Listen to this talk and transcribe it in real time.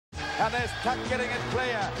And there's Tuck getting it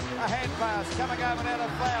clear. A hand pass coming over now to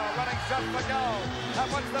foul. Running shot for goal.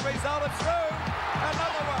 And what's the result? It's through.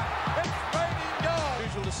 Another one. It's raining goal.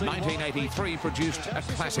 1983 produced a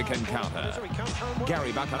classic encounter.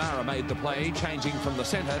 Gary Buckenara made the play, changing from the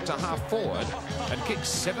centre to half forward, and kicked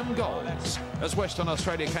 7 goals as Western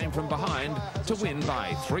Australia came from behind to win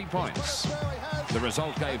by 3 points. The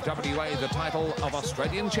result gave WA the title of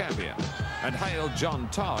Australian champion and hailed John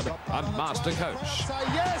Todd a master coach. Say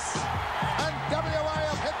yes, and WA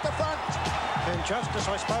have hit the front. And justice,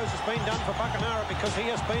 I suppose, has been done for Buckenara because he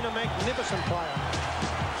has been a magnificent player.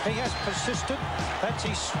 He has persisted. That's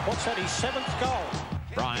his 7th goal.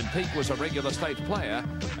 Brian Peake was a regular state player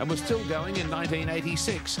and was still going in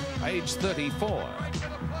 1986, aged 34.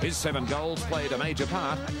 His 7 goals played a major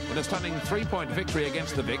part in a stunning 3-point victory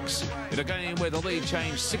against the Vicks in a game where the lead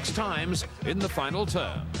changed 6 times in the final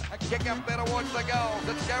term. A kick up there towards the goals.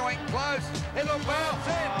 It's going close. It'll bounce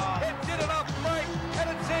in.